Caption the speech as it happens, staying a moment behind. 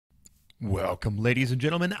Welcome, ladies and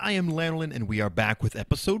gentlemen. I am Lanolin, and we are back with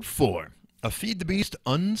episode 4 of Feed the Beast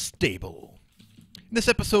Unstable. In this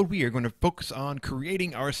episode, we are going to focus on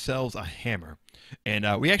creating ourselves a hammer. And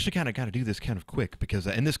we actually kind of got to do this kind of quick, because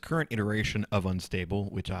in this current iteration of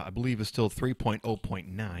Unstable, which I believe is still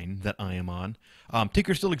 3.0.9 that I am on,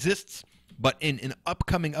 Tinker still exists, but in an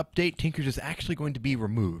upcoming update, Tinkers is actually going to be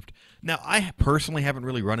removed. Now, I personally haven't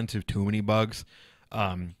really run into too many bugs,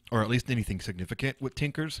 or at least anything significant with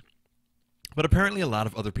Tinkers. But apparently a lot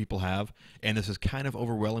of other people have, and this is kind of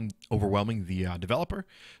overwhelming the developer.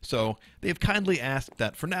 So they've kindly asked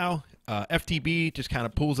that for now, FTB just kind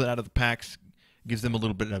of pulls it out of the packs, gives them a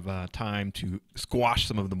little bit of time to squash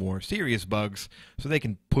some of the more serious bugs so they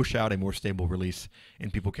can push out a more stable release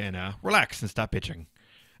and people can relax and stop bitching.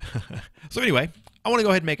 So anyway, I want to go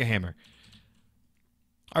ahead and make a hammer.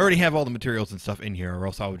 I already have all the materials and stuff in here, or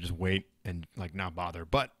else I would just wait and not bother.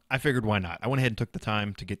 But I figured, why not? I went ahead and took the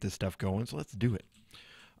time to get this stuff going, so let's do it.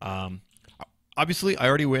 Obviously, I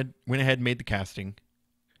already went ahead and made the casting,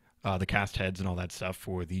 the cast heads and all that stuff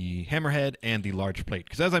for the hammerhead and the large plate.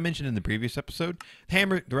 Because as I mentioned in the previous episode,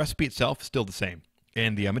 the recipe itself is still the same,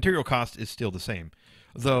 and the material cost is still the same.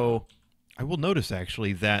 Though I will notice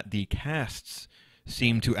actually that the casts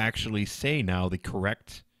seem to actually say now the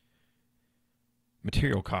correct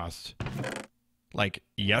material cost. Like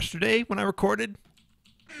yesterday when I recorded,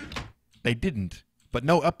 they didn't, but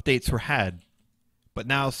no updates were had. But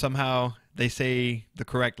now somehow they say the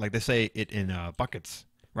correct, they say it in buckets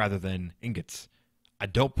rather than ingots. I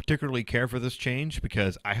don't particularly care for this change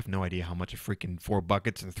because I have no idea how much a freaking 4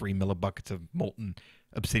 buckets and 3 millibuckets of molten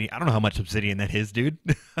obsidian. I don't know how much obsidian that is, dude.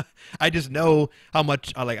 I just know how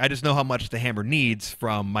much I just know how much the hammer needs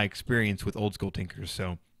from my experience with old school Tinkers.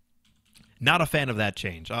 So not a fan of that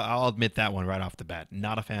change. I'll admit that one right off the bat.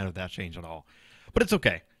 Not a fan of that change at all. But it's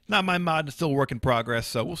okay. Not my mod. It's still a work in progress,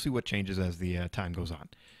 so we'll see what changes as the time goes on.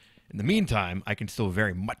 In the meantime, I can still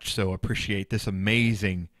very much so appreciate this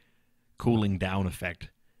amazing cooling down effect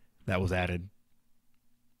that was added.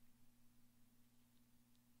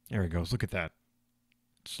 There it goes. Look at that.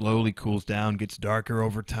 It slowly cools down, gets darker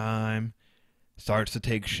over time, starts to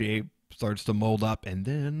take shape, starts to mold up, and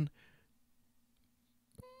then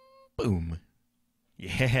boom.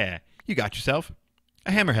 Yeah, you got yourself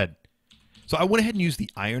a hammerhead. So I went ahead and used the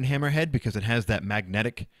iron hammerhead because it has that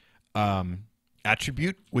magnetic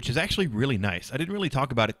attribute, which is actually really nice. I didn't really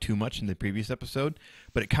talk about it too much in the previous episode,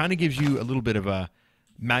 but it kind of gives you a little bit of a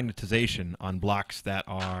magnetization on blocks that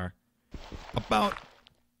are about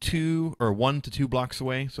 1 to 2 blocks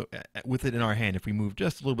away. So with it in our hand, if we move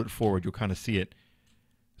just a little bit forward, you'll kind of see it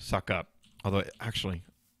suck up. Although, actually,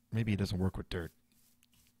 maybe it doesn't work with dirt.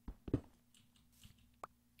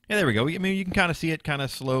 Yeah, there we go. I mean, you can kind of see it kind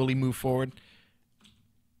of slowly move forward.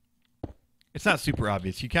 It's not super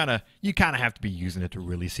obvious. You kind of have to be using it to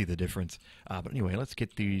really see the difference. But anyway, let's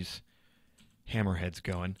get these hammerheads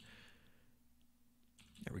going.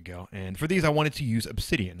 There we go. And for these, I wanted to use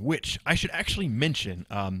obsidian, which I should actually mention.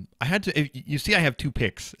 I had to. You see, I have 2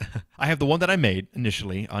 picks. I have the one that I made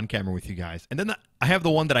initially on camera with you guys, and then I have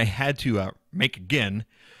the one that I had to make again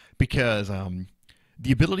because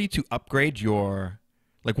the ability to upgrade your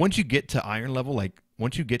once you get to iron level,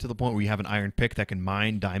 once you get to the point where you have an iron pick that can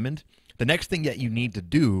mine diamond, the next thing that you need to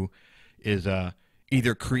do is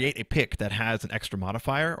either create a pick that has an extra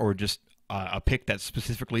modifier or just a pick that's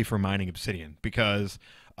specifically for mining obsidian, because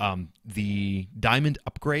the diamond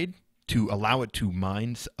upgrade to allow it to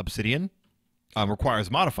mine obsidian requires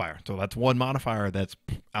a modifier. So that's one modifier that's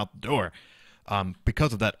out the door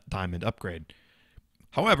because of that diamond upgrade.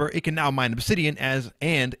 However, it can now mine obsidian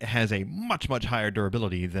and has a much, much higher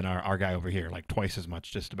durability than our guy over here, twice as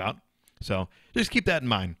much just about. So just keep that in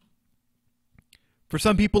mind. For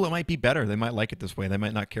some people, it might be better. They might like it this way. They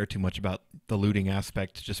might not care too much about the looting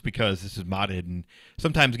aspect just because this is modded, and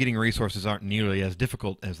sometimes getting resources aren't nearly as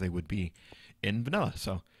difficult as they would be in vanilla.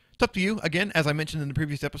 So it's up to you. Again, as I mentioned in the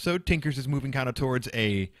previous episode, Tinkers is moving kind of towards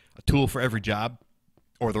a tool for every job,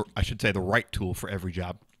 or I should say the right tool for every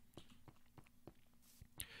job.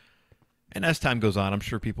 And as time goes on, I'm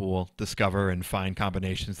sure people will discover and find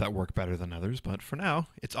combinations that work better than others. But for now,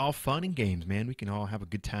 it's all fun and games, man. We can all have a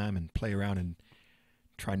good time and play around and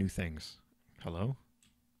try new things. Hello?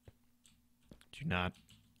 Do you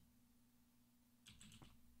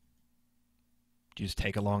just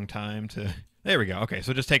take a long time to... There we go. Okay,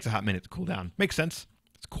 so it just takes a hot minute to cool down. Makes sense.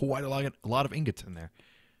 It's quite a lot of ingots in there.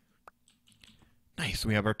 Nice.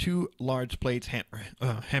 We have our 2 large plates,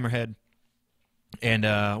 hammerhead. And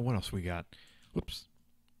what else we got? Whoops.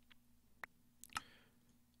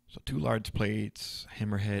 So 2 large plates,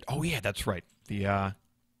 hammerhead. Oh yeah, that's right. The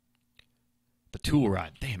The tool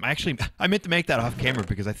rod. Damn, I meant to make that off camera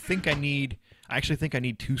because I actually think I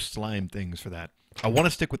need 2 slime things for that. I want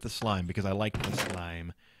to stick with the slime because I like the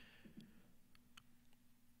slime.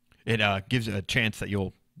 It gives a chance that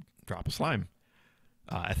you'll drop a slime.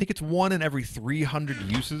 I think it's 1 in every 300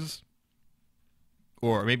 uses.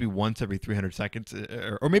 Or maybe once every 300 seconds.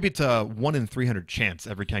 Or maybe it's a 1 in 300 chance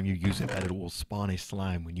every time you use it that it will spawn a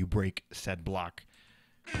slime when you break said block.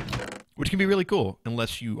 Which can be really cool,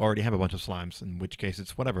 unless you already have a bunch of slimes, in which case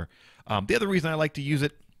it's whatever. The other reason I like to use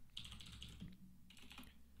it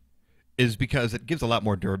is because it gives a lot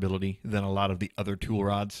more durability than a lot of the other tool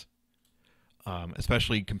rods.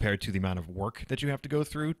 Especially compared to the amount of work that you have to go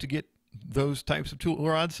through to get those types of tool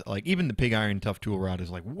rods. Like, even the pig iron tough tool rod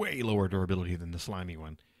is like way lower durability than the slimy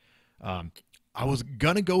one. I was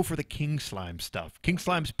gonna go for the king slime stuff. King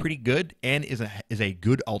slime's pretty good and is a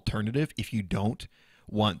good alternative if you don't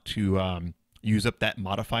want to use up that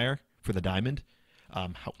modifier for the diamond.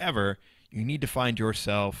 However, you need to find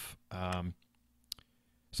yourself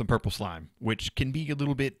some purple slime, which can be a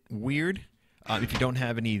little bit weird if you don't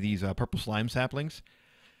have any of these purple slime saplings.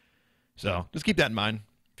 So just keep that in mind.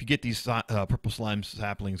 If you get these purple slime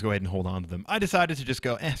saplings, go ahead and hold on to them. I decided to just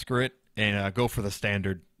go, screw it, and go for the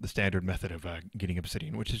standard method of getting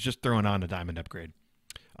obsidian, which is just throwing on a diamond upgrade.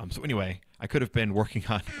 So anyway, I could have been working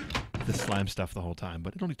on the slime stuff the whole time,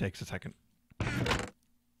 but it only takes a second.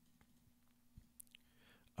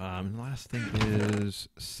 And the last thing is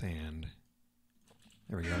sand.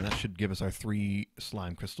 There we go. That should give us our 3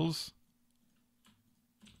 slime crystals.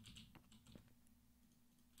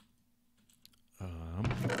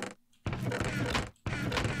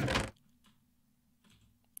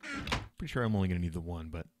 Pretty sure I'm only going to need the 1,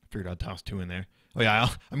 but I figured I'd toss 2 in there. Oh yeah,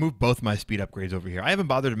 I moved both my speed upgrades over here. I haven't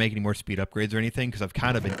bothered to make any more speed upgrades or anything because I've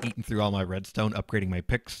kind of been eating through all my redstone upgrading my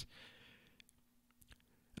picks.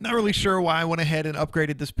 Not really sure why I went ahead and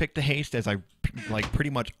upgraded this pick to haste, as I pretty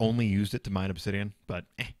much only used it to mine obsidian, but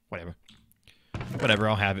whatever. Whatever,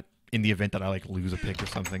 I'll have it in the event that I lose a pick or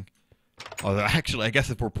something. Although actually, I guess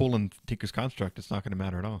if we're pulling Tinker's Construct, it's not going to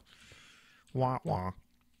matter at all. Wah wah.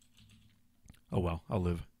 Oh well, I'll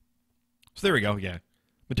live. So there we go, yeah.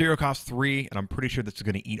 Material costs 3, and I'm pretty sure this is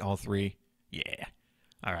going to eat all 3. Yeah.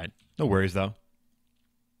 Alright. No worries, though.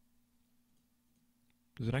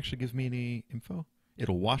 Does it actually give me any info?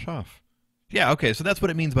 It'll wash off. Yeah, okay, so that's what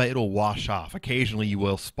it means by it'll wash off. Occasionally you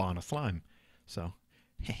will spawn a slime. So,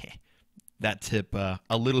 that tip a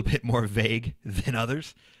little bit more vague than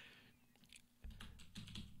others.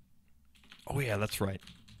 Oh yeah, that's right.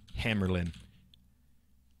 Hammerlin.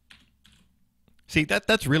 See,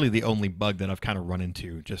 that's really the only bug that I've kind of run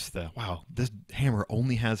into. Just wow, this hammer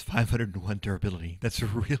only has 501 durability. That's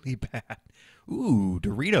really bad. Ooh,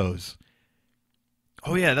 Doritos.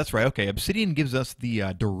 Oh yeah, that's right. Okay, obsidian gives us the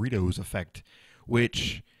Doritos effect,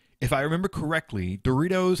 which, if I remember correctly,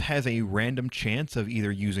 Doritos has a random chance of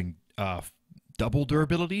either using double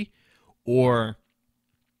durability or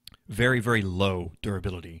very, very low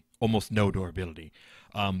durability, almost no durability.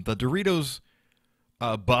 The Doritos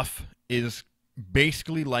buff is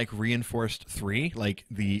basically like reinforced 3, like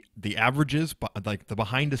the averages, like the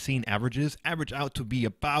behind the scene averages average out to be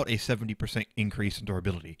about a 70% increase in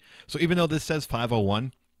durability. So even though this says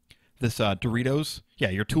 501, this Doritos, yeah,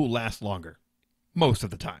 your tool lasts longer most of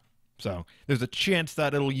the time. So there's a chance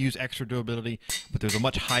that it'll use extra durability, but there's a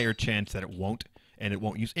much higher chance that it won't, and it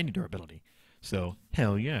won't use any durability. So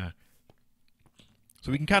hell yeah.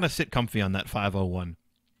 So we can kind of sit comfy on that 501.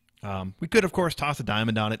 We could, of course, toss a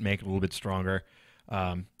diamond on it, make it a little bit stronger.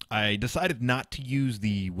 I decided not to use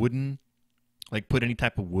the wooden, put any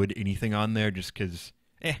type of wood, anything on there, just because,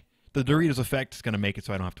 the Doritos effect is going to make it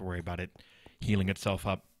so I don't have to worry about it healing itself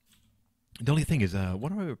up. The only thing is,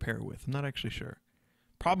 what do I repair it with? I'm not actually sure.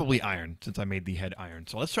 Probably iron, since I made the head iron.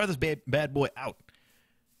 So let's try this bad boy out.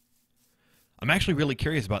 I'm actually really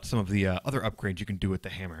curious about some of the other upgrades you can do with the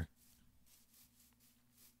hammer.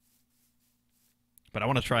 But I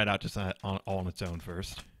want to try it out just all on its own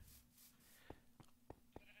first.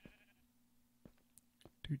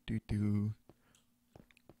 And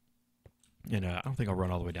I don't think I'll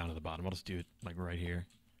run all the way down to the bottom. I'll just do it right here.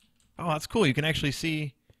 Oh, that's cool. You can actually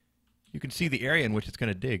see, the area in which it's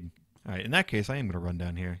going to dig. All right, in that case, I am going to run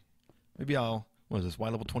down here. Maybe what is this, Y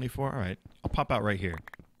level 24? All right, I'll pop out right here.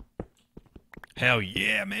 Hell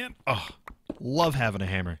yeah, man. Oh, love having a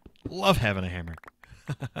hammer. Love having a hammer.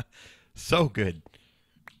 So good.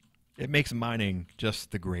 It makes mining just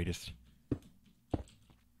the greatest.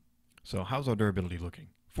 So how's our durability looking?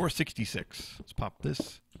 466. Let's pop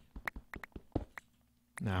this.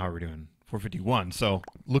 Now how are we doing? 451. So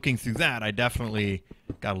looking through that, I definitely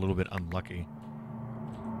got a little bit unlucky.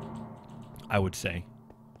 I would say.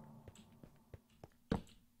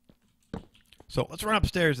 So let's run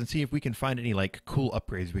upstairs and see if we can find any like cool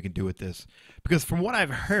upgrades we can do with this. Because from what I've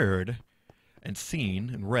heard and seen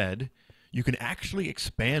and read, you can actually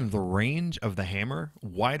expand the range of the hammer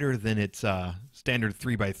wider than its standard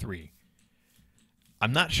 3x3.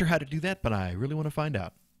 I'm not sure how to do that, but I really want to find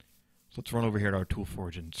out. So let's run over here to our tool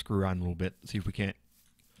forge and screw around a little bit, see if we can't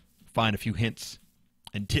find a few hints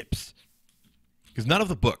and tips. Because none of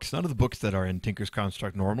the books that are in Tinker's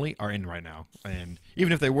Construct normally are in right now. And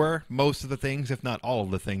even if they were, most of the things, if not all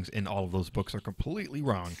of the things in all of those books are completely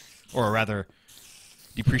wrong. Or rather,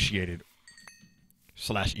 depreciated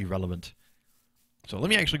 / irrelevant. So let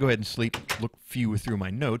me actually go ahead and sleep, look through my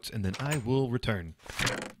notes, and then I will return.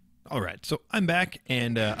 Alright, so I'm back,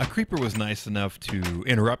 and a creeper was nice enough to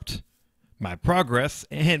interrupt my progress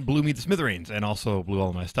and blew me to smithereens, and also blew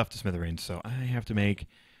all my stuff to smithereens. So I have to make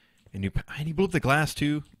a new... And he blew up the glass,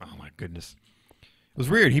 too. Oh, my goodness. It was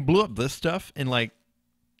weird. He blew up this stuff, and, like,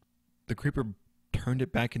 the creeper turned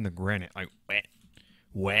it back into granite. Like,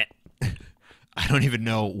 wet. I don't even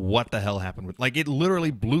know what the hell happened with... Like, it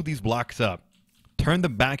literally blew these blocks up, turned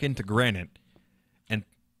them back into granite, and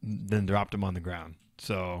then dropped them on the ground.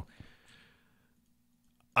 So...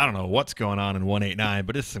 I don't know what's going on in 189,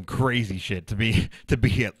 but it's some crazy shit to be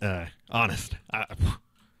honest. I'm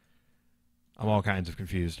all kinds of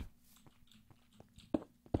confused.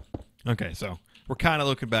 Okay, so we're kind of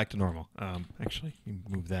looking back to normal. Actually, let me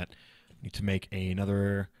move that. I need to make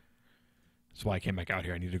another... That's why I came back out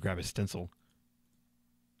here. I need to grab a stencil.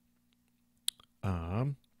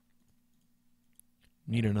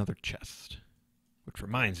 Need another chest. Which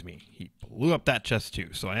reminds me, he blew up that chest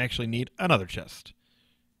too, so I actually need another chest.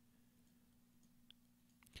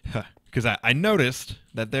 Because I noticed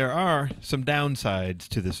that there are some downsides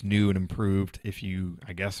to this new and improved,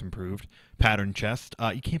 improved, pattern chest.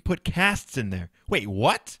 You can't put casts in there. Wait,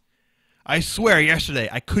 what? I swear yesterday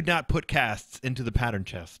I could not put casts into the pattern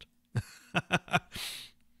chest.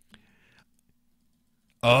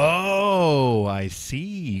 Oh, I see.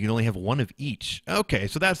 You can only have one of each. Okay,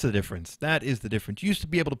 so that's the difference. That is the difference. You used to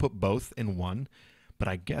be able to put both in one, but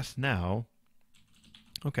I guess now...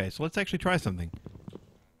 Okay, so let's actually try something.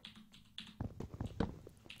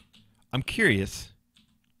 I'm curious.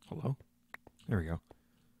 Hello? There we go.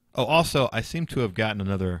 Oh, also, I seem to have gotten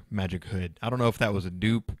another magic hood. I don't know if that was a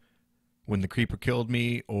dupe when the creeper killed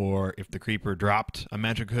me or if the creeper dropped a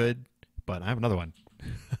magic hood, but I have another one.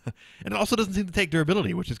 And it also doesn't seem to take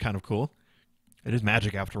durability, which is kind of cool. It is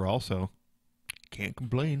magic after all, so can't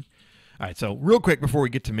complain. All right, so real quick before we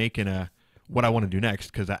get to making what I want to do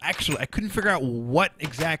next, because I couldn't figure out what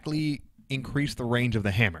exactly increased the range of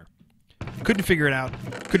the hammer. Couldn't figure it out.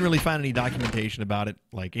 Couldn't really find any documentation about it,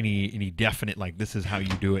 like any definite, like this is how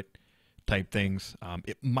you do it type things.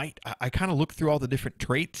 It might, I kind of looked through all the different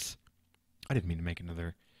traits. I didn't mean to make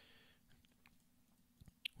another.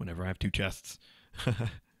 Whenever I have two chests.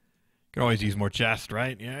 Can always use more chests,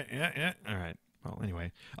 right? Yeah. All right. Well,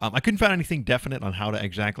 anyway, I couldn't find anything definite on how to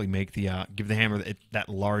exactly make the give the hammer that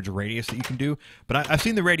large radius that you can do. But I've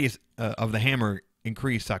seen the radius of the hammer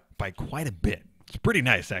increase by quite a bit. It's pretty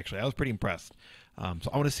nice, actually. I was pretty impressed. So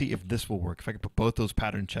I want to see if this will work. If I could put both those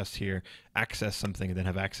pattern chests here, access something, and then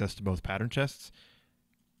have access to both pattern chests.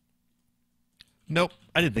 Nope,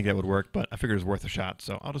 I didn't think that would work, but I figured it was worth a shot.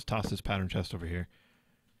 So I'll just toss this pattern chest over here.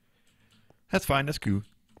 That's fine. That's cool.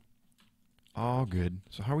 All good.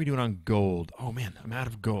 So how are we doing on gold? Oh, man, I'm out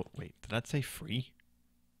of gold. Wait, did that say free?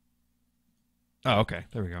 Oh, okay.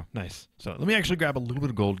 There we go. Nice. So let me actually grab a little bit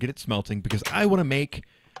of gold, get it smelting, because I want to make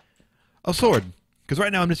a sword. Because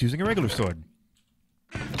right now I'm just using a regular sword.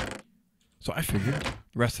 So I figured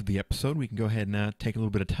the rest of the episode we can go ahead and take a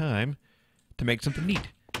little bit of time to make something neat.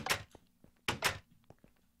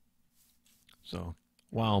 So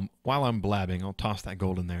while I'm blabbing, I'll toss that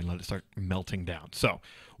gold in there and let it start melting down. So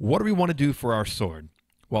what do we want to do for our sword?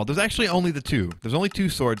 Well, there's actually only the two. There's only two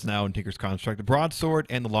swords now in Tinker's Construct, the broadsword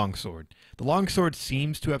and the longsword. The longsword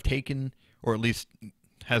seems to have taken, or at least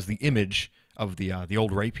has the image of the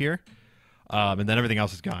old rapier. And then everything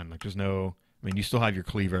else is gone. Like there's no, I mean, you still have your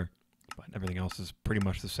cleaver, but everything else is pretty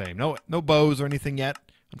much the same. No bows or anything yet,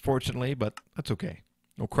 unfortunately, but that's okay.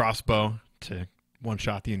 No crossbow to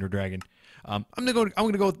one-shot the Ender Dragon. I'm gonna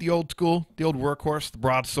go with the old school, the old workhorse, the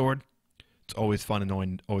broadsword. It's always fun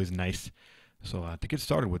and always nice. So to get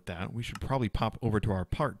started with that, we should probably pop over to our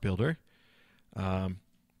part builder.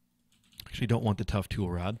 Actually, don't want the tough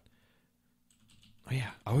tool rod. Oh yeah,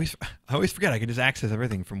 I always forget I can just access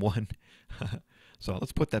everything from one. So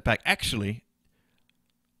let's put that back. Actually,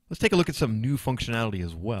 let's take a look at some new functionality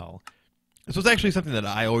as well. This was actually something that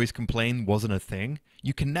I always complained wasn't a thing.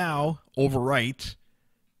 You can now overwrite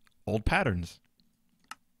old patterns.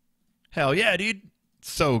 Hell yeah, dude.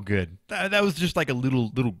 So good. That was just like a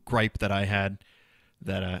little gripe that I had,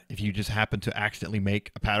 that if you just happen to accidentally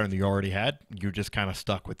make a pattern that you already had, you're just kind of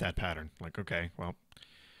stuck with that pattern. Like, okay, well,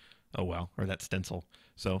 oh well, or that stencil.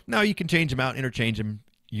 So now you can change them out, interchange them,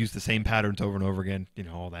 use the same patterns over and over again. You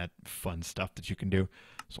know, all that fun stuff that you can do.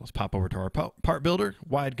 So let's pop over to our part builder,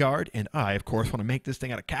 wide guard, and I, of course, want to make this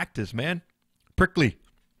thing out of cactus, man. Prickly.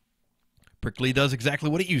 Prickly does exactly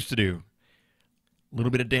what it used to do. A little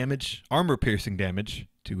bit of damage, armor-piercing damage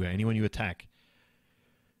to anyone you attack.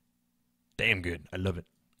 Damn good. I love it.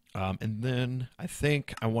 And then I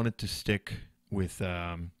think I wanted to stick with... did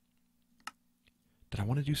I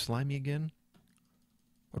want to do slimy again?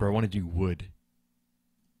 Or do I want to do wood?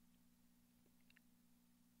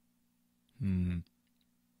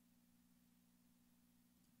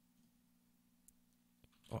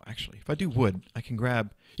 Oh, actually, if I do wood, I can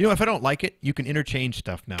grab... You know, if I don't like it, you can interchange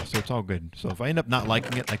stuff now, so it's all good. So if I end up not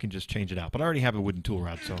liking it, I can just change it out. But I already have a wooden tool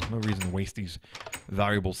rod, so no reason to waste these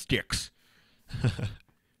valuable sticks.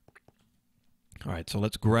 Alright, so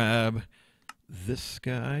let's grab this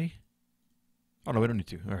guy. Oh, no, we don't need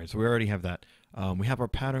to. Alright, so we already have that. We have our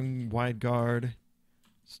pattern wide guard.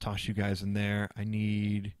 Let's toss you guys in there. I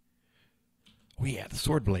need... Oh, yeah, the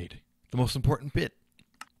sword blade. The most important bit.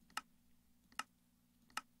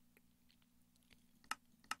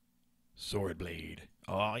 Sword blade.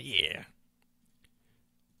 Oh, yeah.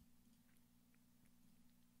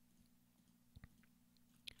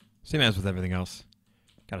 Same as with everything else.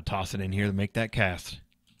 Gotta toss it in here to make that cast.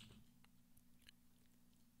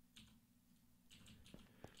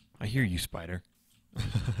 I hear you, spider.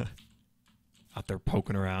 Out there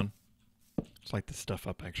poking around. Let's light this stuff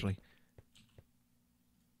up, actually.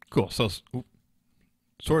 Cool. So,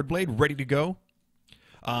 sword blade ready to go.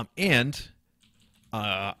 I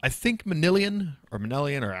think Manilian, or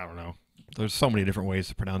I don't know. There's so many different ways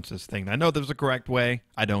to pronounce this thing. I know there's a correct way.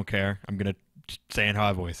 I don't care. I'm going to say it how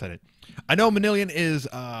I've always said it. I know Manilian is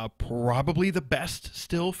probably the best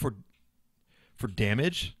still for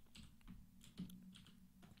damage.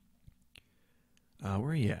 Where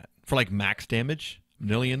are you at? For like max damage,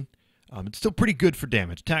 Manilian. It's still pretty good for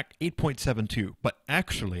damage. Attack 8.72. But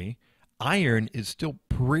actually, iron is still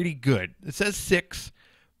pretty good. It says 6.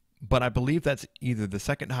 But I believe that's either the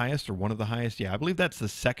second highest or one of the highest. Yeah, I believe that's the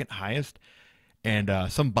second highest. And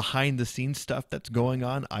some behind-the-scenes stuff that's going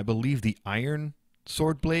on. I believe the iron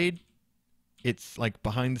sword blade, it's like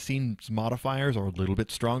behind-the-scenes modifiers are a little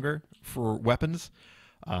bit stronger for weapons.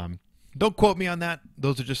 Don't quote me on that.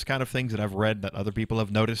 Those are just kind of things that I've read that other people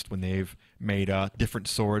have noticed when they've made different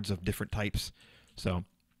swords of different types. So,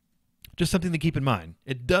 just something to keep in mind.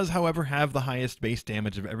 It does, however, have the highest base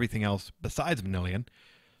damage of everything else besides Manilian.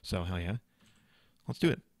 So, hell yeah. Let's do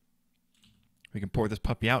it. We can pour this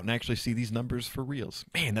puppy out and actually see these numbers for reals.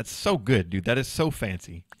 Man, that's so good, dude. That is so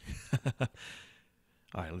fancy. All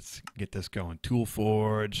right, let's get this going. Tool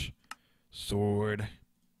forge. Sword.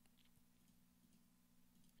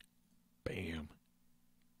 Bam.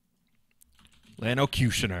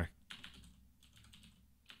 Lanocutioner.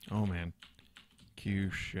 Oh, man.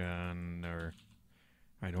 Cutioner.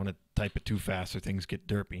 I don't want to type it too fast or things get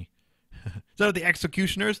derpy. Instead of the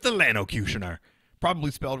executioner, it's the Lanocutioner.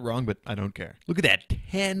 Probably spelled wrong, but I don't care. Look at that.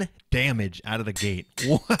 10 damage out of the gate.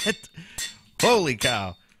 What? Holy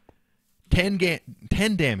cow. 10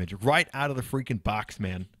 damage right out of the freaking box,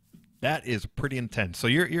 man. That is pretty intense. So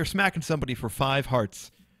you're smacking somebody for 5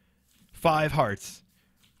 hearts. 5 hearts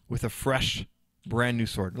with a fresh, brand new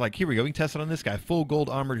sword. Like, here we go. We can test it on this guy. Full gold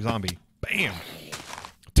armored zombie. Bam.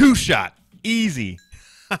 2-shot. Easy.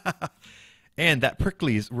 And that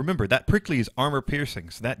prickly is, remember, that prickly is armor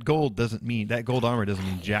piercing. So that gold armor doesn't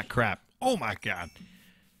mean jack crap. Oh my god.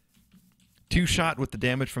 2-shot with the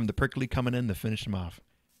damage from the prickly coming in to finish him off.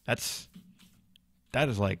 That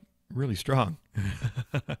is like really strong.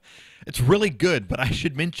 It's really good, but I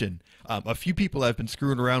should mention, a few people have been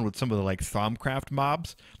screwing around with some of the like Thaumcraft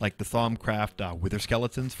mobs, like the Thaumcraft wither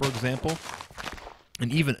skeletons, for example.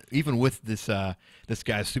 And even with this this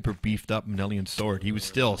guy's super beefed up Manilian sword, he was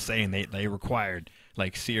still saying they required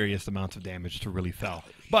like serious amounts of damage to really fell.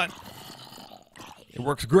 But it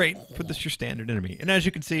works great for this your standard enemy. And as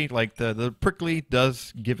you can see, like the prickly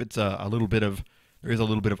does give it a little bit of, there is a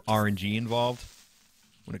little bit of RNG involved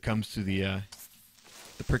when it comes to the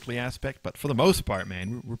prickly aspect. But for the most part,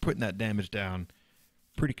 man, we're putting that damage down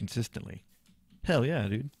pretty consistently. Hell yeah,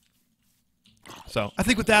 dude. So, I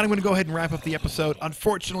think with that, I'm going to go ahead and wrap up the episode.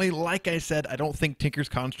 Unfortunately, like I said, I don't think Tinker's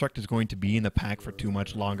Construct is going to be in the pack for too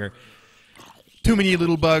much longer. too many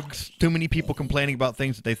little bugs, too many people complaining about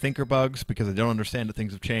things that they think are bugs because they don't understand that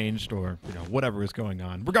things have changed, or whatever is going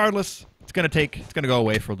on. Regardless, it's gonna go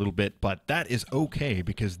away for a little bit, but that is okay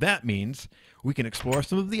because that means we can explore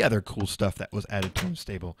some of the other cool stuff that was added to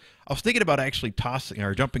Unstable. I was thinking about actually tossing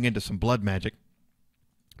or jumping into some blood magic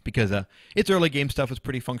because its early game stuff is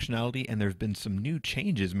pretty functionality, and there's been some new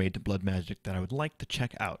changes made to blood magic that I would like to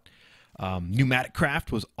check out. Pneumatic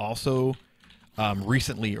craft was also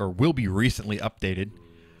recently, or will be recently, updated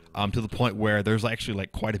to the point where there's actually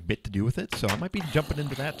like quite a bit to do with it, so I might be jumping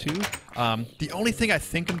into that too. The only thing I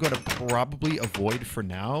think I'm going to probably avoid for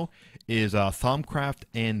now is Thaumcraft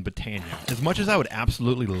and Botania. As much as I would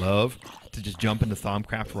absolutely love to just jump into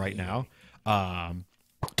Thaumcraft right now,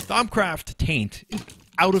 Thaumcraft Taint is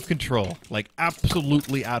out of control, like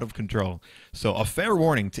absolutely out of control. So a fair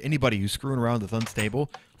warning to anybody who's screwing around with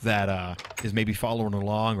Unstable that is maybe following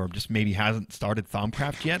along or just maybe hasn't started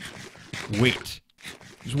Thaumcraft yet. Wait.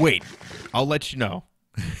 Just wait. I'll let you know.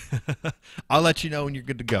 I'll let you know when you're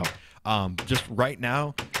good to go. Just right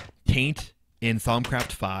now, Taint in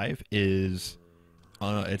Thaumcraft 5 is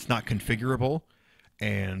it's not configurable,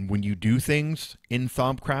 and when you do things in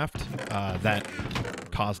Thaumcraft that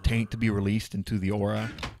cause Taint to be released into the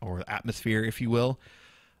aura or atmosphere, if you will,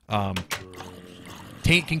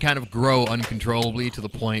 Taint can kind of grow uncontrollably to the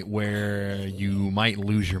point where you might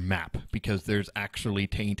lose your map because there's actually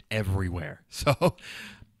Taint everywhere. So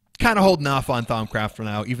kind of holding off on Thaumcraft for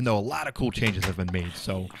now, even though a lot of cool changes have been made.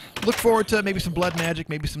 So look forward to maybe some blood magic,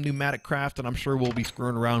 maybe some pneumatic craft, and I'm sure we'll be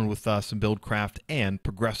screwing around with some build craft and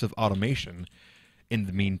progressive automation in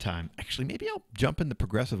the meantime. Actually, maybe I'll jump into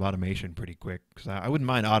progressive automation pretty quick, because I wouldn't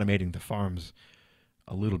mind automating the farms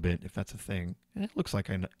a little bit if that's a thing. And it looks like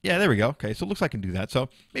I know. Yeah, there we go. Okay, so it looks like I can do that. So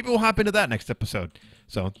maybe we'll hop into that next episode.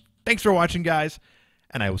 So thanks for watching, guys,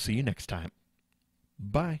 and I will see you next time.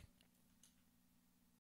 Bye.